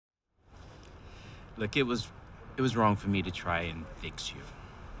Look, it was wrong for me to try and fix you.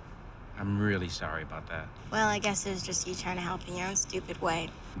 I'm really sorry about that. Well, I guess it was just you trying to help in your own stupid way.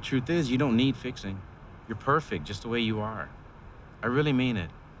 The truth is, you don't need fixing. You're perfect just the way you are. I really mean it.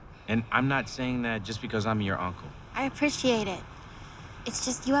 And I'm not saying that just because I'm your uncle. I appreciate it. It's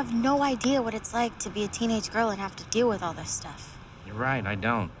just you have no idea what it's like to be a teenage girl and have to deal with all this stuff. You're right, I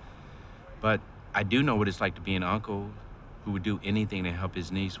don't. But I do know what it's like to be an uncle who would do anything to help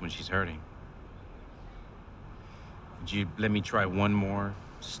his niece when she's hurting. Would you let me try one more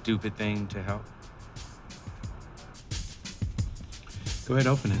stupid thing to help? Go ahead,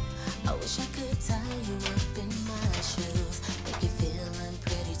 open it. I wish I could tie you up in my shoes, make you feel I'm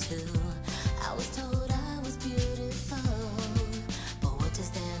pretty too. I was told I was beautiful, but what does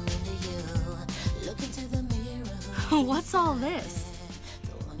that mean to you? Look into the mirror. What's all this?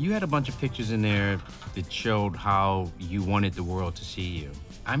 You had a bunch of pictures in there that showed how you wanted the world to see you.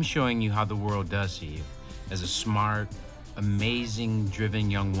 I'm showing you how the world does see you, as a smart, amazing, driven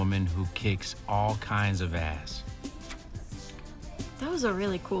young woman who kicks all kinds of ass. That was a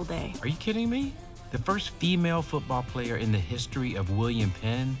really cool day. Are you kidding me? The first female football player in the history of William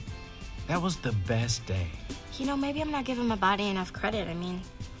Penn? That was the best day. You know, maybe I'm not giving my body enough credit. I mean,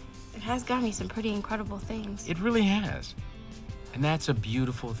 it has got me some pretty incredible things. It really has. And that's a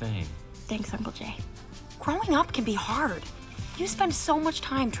beautiful thing. Thanks, Uncle Jay. Growing up can be hard. You spend so much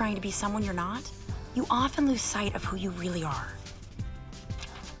time trying to be someone you're not, you often lose sight of who you really are.